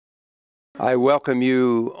I welcome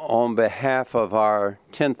you on behalf of our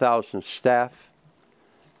 10,000 staff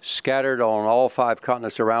scattered on all 5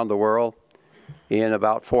 continents around the world in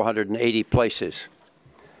about 480 places.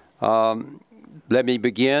 Let me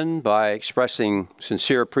begin by expressing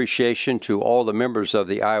sincere appreciation to all the members of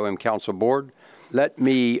the IOM Council Board. Let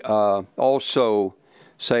me also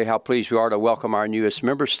say how pleased we are to welcome our newest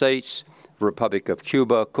member states, Republic of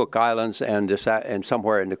Cuba, Cook Islands, and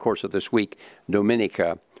somewhere in the course of this week,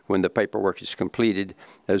 Dominica, when the paperwork is completed,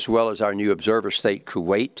 as well as our new observer state,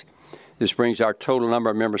 Kuwait. This brings our total number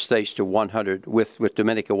of member states to 100, with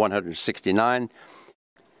Dominica 169.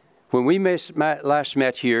 When we last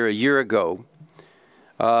met here a year ago,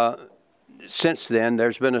 since then,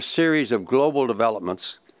 there's been a series of global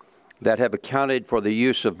developments that have accounted for the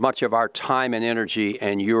use of much of our time and energy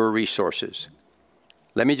and your resources.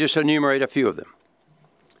 Let me just enumerate a few of them.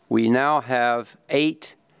 We now have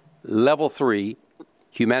 8 level 3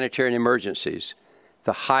 humanitarian emergencies,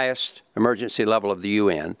 the highest emergency level of the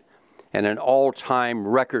UN, and an all-time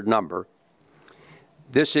record number.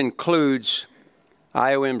 This includes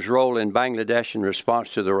IOM's role in Bangladesh in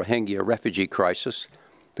response to the Rohingya refugee crisis,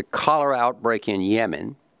 the cholera outbreak in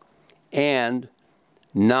Yemen, and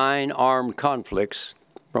 9 armed conflicts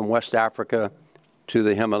from West Africa to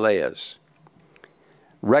the Himalayas.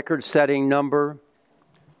 Record-setting number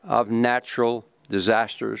of natural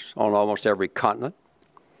disasters on almost every continent,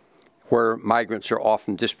 where migrants are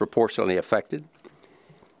often disproportionately affected.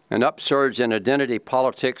 An upsurge in identity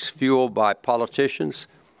politics fueled by politicians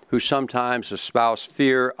who sometimes espouse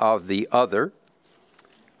fear of the other,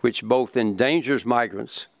 which both endangers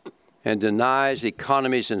migrants and denies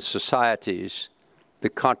economies and societies the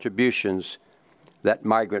contributions that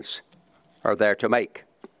migrants are there to make.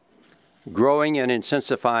 Growing and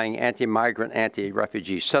intensifying anti-migrant,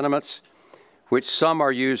 anti-refugee sentiments, which some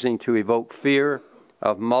are using to evoke fear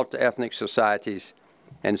of multi-ethnic societies,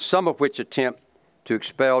 and some of which attempt to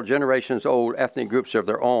expel generations-old ethnic groups of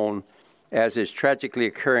their own, as is tragically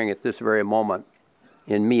occurring at this very moment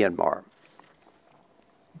in Myanmar.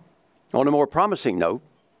 On a more promising note,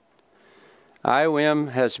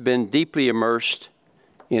 IOM has been deeply immersed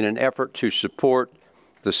in an effort to support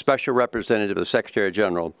the Special Representative of the Secretary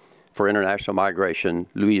General for International Migration,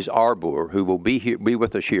 Louise Arbour, who will be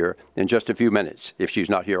with us here in just a few minutes, if she's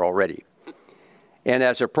not here already. And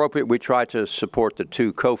as appropriate, we try to support the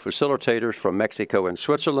 2 co-facilitators from Mexico and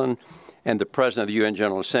Switzerland, and the President of the UN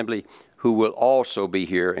General Assembly, who will also be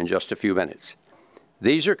here in just a few minutes.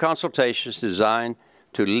 These are consultations designed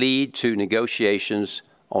to lead to negotiations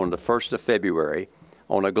on the 1st of February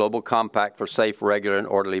on a global compact for safe, regular, and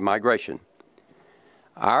orderly migration.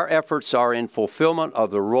 Our efforts are in fulfillment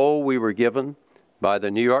of the role we were given by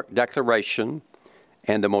the New York Declaration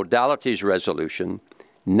and the Modalities Resolution,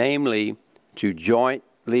 namely to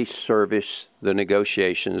jointly service the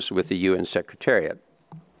negotiations with the UN Secretariat.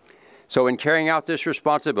 So in carrying out this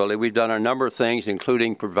responsibility, we've done a number of things,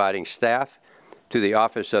 including providing staff to the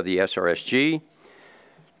Office of the SRSG,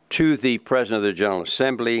 to the President of the General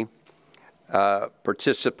Assembly,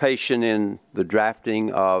 participation in the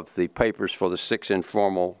drafting of the papers for the 6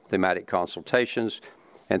 informal thematic consultations,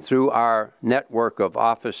 and through our network of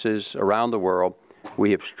offices around the world,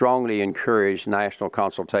 we have strongly encouraged national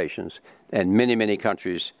consultations, and many, many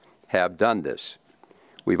countries have done this.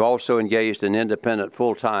 We've also engaged an independent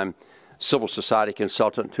full-time civil society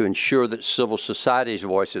consultant to ensure that civil society's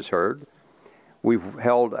voice is heard. We've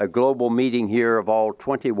held a global meeting here of all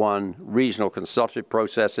 21 regional consultative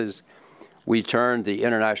processes. We turned the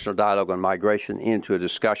International Dialogue on Migration into a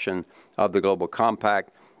discussion of the Global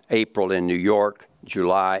Compact, April in New York,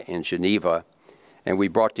 July in Geneva, and we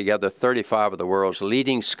brought together 35 of the world's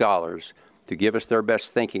leading scholars to give us their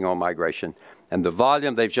best thinking on migration. And the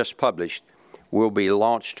volume they've just published will be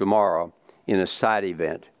launched tomorrow in a side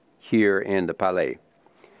event here in the Palais.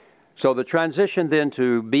 So the transition then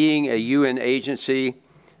to being a UN agency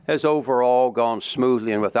has overall gone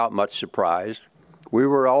smoothly and without much surprise. We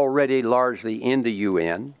were already largely in the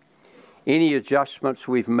UN. Any adjustments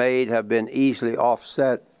we've made have been easily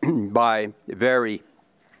offset by very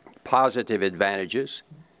positive advantages.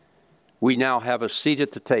 We now have a seat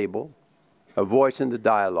at the table, a voice in the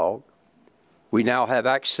dialogue. We now have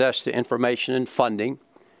access to information and funding,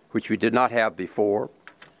 which we did not have before.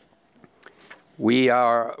 We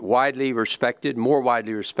are widely respected, more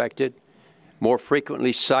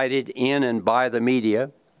frequently cited in and by the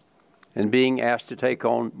media, and being asked to take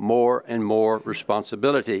on more and more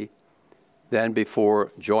responsibility than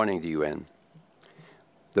before joining the UN.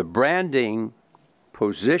 The branding,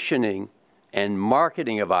 positioning, and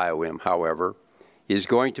marketing of IOM, however, is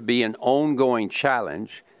going to be an ongoing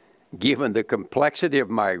challenge given the complexity of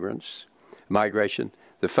migrants, migration,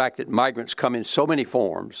 the fact that migrants come in so many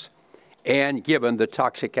forms, and given the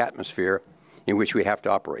toxic atmosphere in which we have to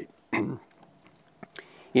operate.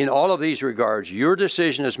 In all of these regards, your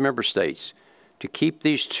decision as member states to keep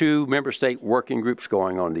these two member state working groups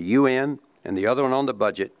going on, the UN and the other one on the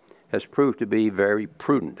budget, has proved to be very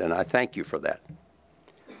prudent, and I thank you for that.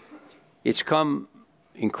 It's come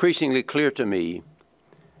increasingly clear to me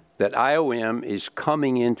that IOM is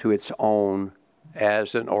coming into its own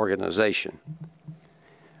as an organization.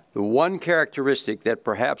 The one characteristic that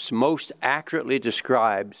perhaps most accurately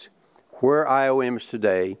describes where IOM is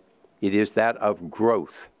today, it is that of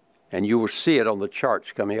growth. And you will see it on the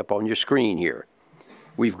charts coming up on your screen here.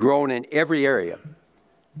 We've grown in every area.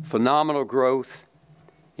 Phenomenal growth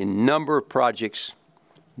in number of projects,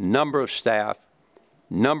 number of staff,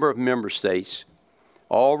 number of member states,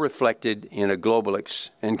 all reflected in a global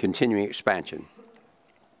and continuing expansion.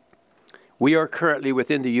 We are currently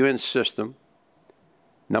within the UN system,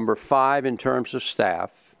 number 5 in terms of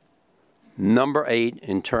staff, number 8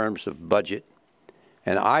 in terms of budget,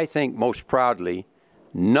 and I think most proudly,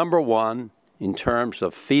 number 1 in terms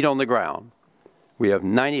of feet on the ground. We have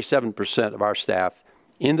 97% of our staff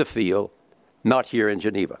in the field, not here in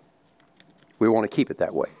Geneva. We want to keep it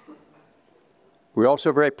that way. We're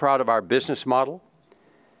also very proud of our business model,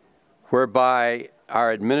 whereby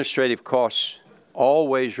our administrative costs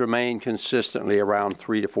always remain consistently around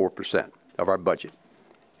 3 to 4% of our budget.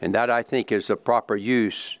 And that, I think, is a proper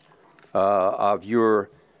use of your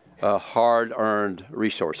hard-earned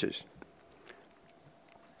resources.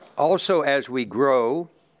 Also, as we grow,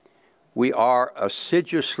 we are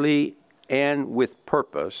assiduously and with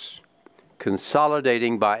purpose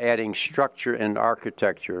consolidating by adding structure and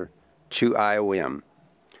architecture to IOM.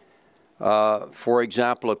 For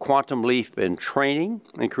example, a quantum leap in training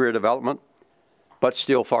and career development, but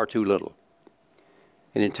still far too little.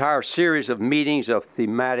 An entire series of meetings of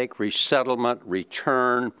thematic resettlement,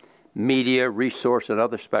 return, media, resource, and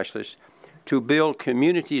other specialists to build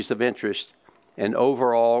communities of interest and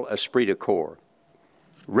overall esprit de corps.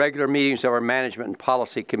 Regular meetings of our management and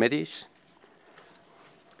policy committees.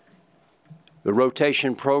 The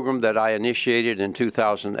rotation program that I initiated in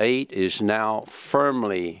 2008 is now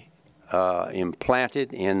firmly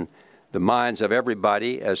implanted in the minds of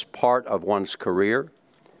everybody as part of one's career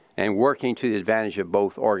and working to the advantage of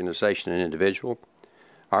both organization and individual.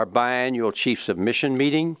 Our biannual chiefs of mission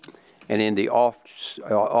meeting, and in the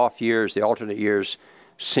off years, the alternate years,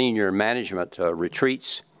 senior management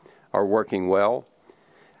retreats are working well.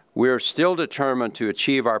 We're still determined to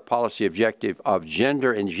achieve our policy objective of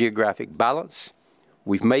gender and geographic balance.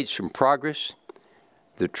 We've made some progress.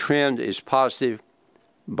 The trend is positive,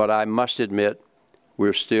 but I must admit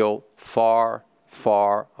we're still far,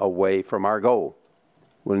 far away from our goal.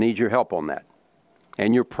 We'll need your help on that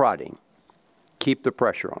and your prodding. Keep the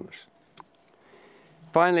pressure on us.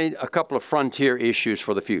 Finally, a couple of frontier issues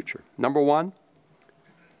for the future. Number 1,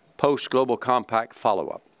 post-Global Compact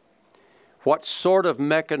follow-up. What sort of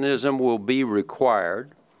mechanism will be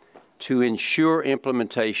required to ensure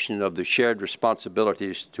implementation of the shared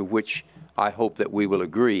responsibilities to which I hope that we will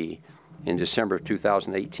agree in December of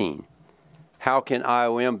 2018? How can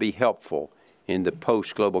IOM be helpful in the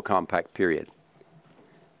post-Global Compact period?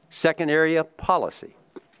 Second area, policy.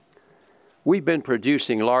 We've been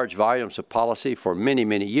producing large volumes of policy for many,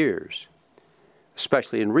 many years,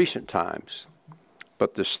 especially in recent times.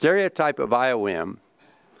 But the stereotype of IOM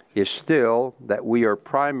is still that we are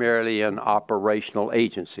primarily an operational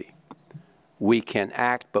agency. We can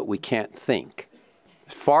act, but we can't think.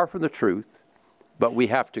 Far from the truth, but we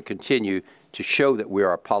have to continue to show that we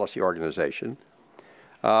are a policy organization.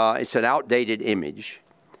 It's an outdated image.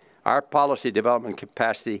 Our policy development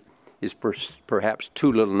capacity is perhaps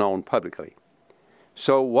too little known publicly.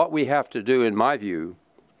 So what we have to do, in my view,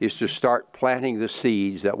 is to start planting the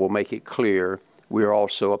seeds that will make it clear we are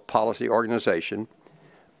also a policy organization,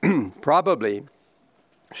 probably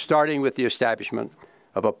starting with the establishment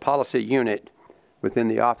of a policy unit within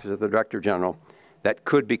the Office of the Director General that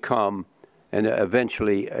could become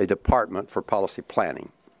eventually a department for policy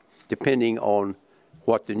planning, depending on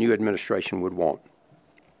what the new administration would want.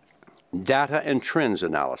 Data and trends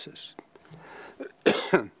analysis.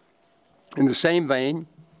 In the same vein,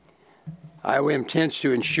 IOM intends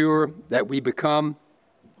to ensure that we become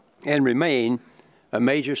and remain a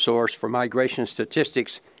major source for migration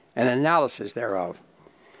statistics and analysis thereof.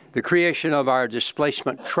 The creation of our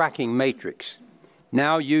displacement tracking matrix,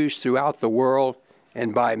 now used throughout the world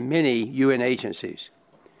and by many UN agencies.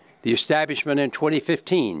 The establishment in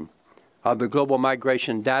 2015 of the Global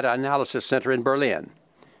Migration Data Analysis Center in Berlin,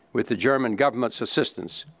 with the German government's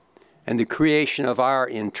assistance, and the creation of our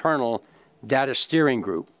internal data steering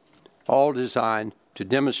group, all designed to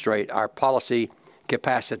demonstrate our policy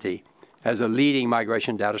capacity as a leading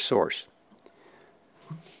migration data source.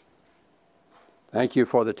 Thank you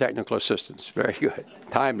for the technical assistance. Very good.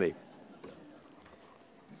 Timely.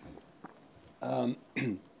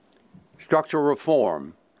 Structural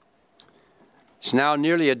reform. It's now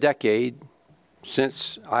nearly a decade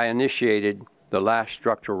since I initiated the last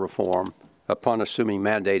structural reform upon assuming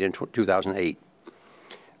mandate in 2008.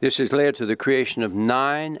 This has led to the creation of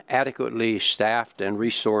 9 adequately staffed and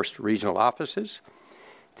resourced regional offices,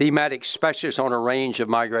 thematic specialists on a range of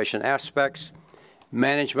migration aspects,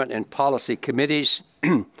 management and policy committees,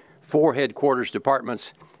 4 headquarters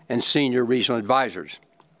departments, and senior regional advisors.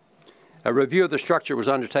 A review of the structure was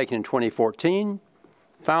undertaken in 2014,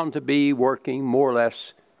 found to be working more or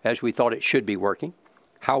less as we thought it should be working.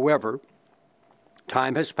 However,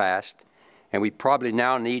 time has passed, and we probably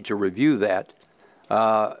now need to review that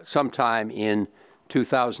sometime in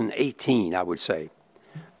 2018, I would say.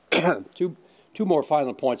 Two more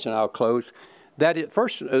final points, and I'll close.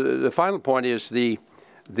 The final point is the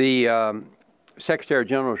Secretary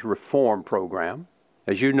General's reform program.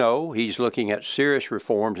 As you know, he's looking at serious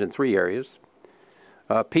reforms in 3 areas: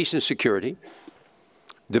 peace and security,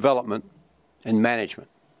 development, and management.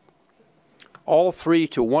 All 3,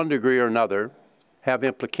 to one degree or another, have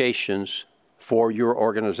implications for your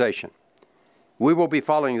organization. We will be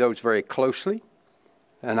following those very closely,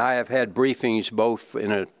 and I have had briefings both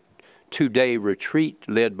in a 2-day retreat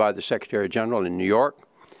led by the Secretary General in New York,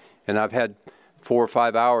 and I've had 4 or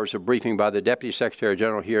 5 hours of briefing by the Deputy Secretary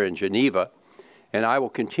General here in Geneva, and I will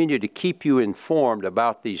continue to keep you informed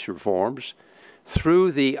about these reforms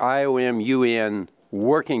through the IOM-UN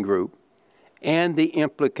working group and the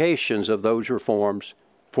implications of those reforms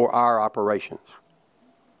for our operations.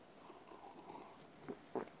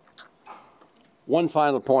 One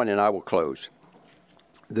final point, and I will close.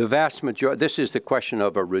 The vast majority, this is the question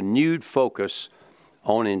of a renewed focus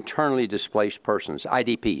on internally displaced persons,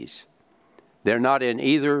 IDPs. They're not in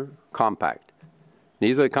either compact,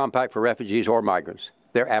 neither the compact for refugees or migrants.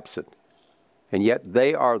 They're absent. And yet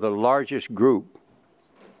they are the largest group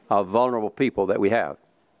of vulnerable people that we have,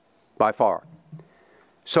 by far.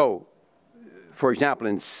 So, for example,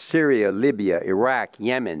 in Syria, Libya, Iraq,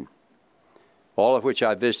 Yemen, all of which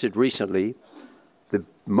I visited recently,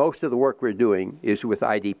 most of the work we're doing is with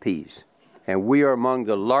IDPs. And we are among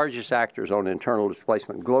the largest actors on internal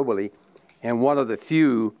displacement globally, and one of the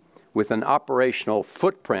few with an operational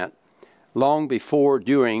footprint long before,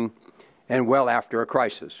 during, and well after a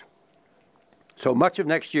crisis. So much of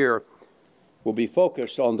next year will be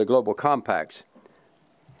focused on the global compacts,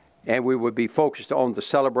 and we will be focused on the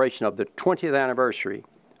celebration of the 20th anniversary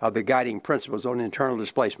of the guiding principles on internal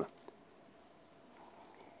displacement.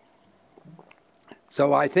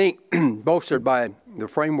 So I think, bolstered by the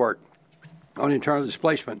framework on internal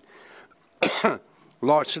displacement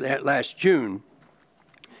launched last June,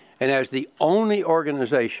 and as the only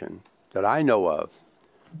organization that I know of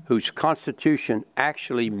whose constitution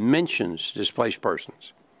actually mentions displaced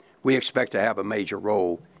persons, we expect to have a major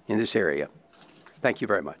role in this area. Thank you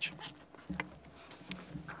very much.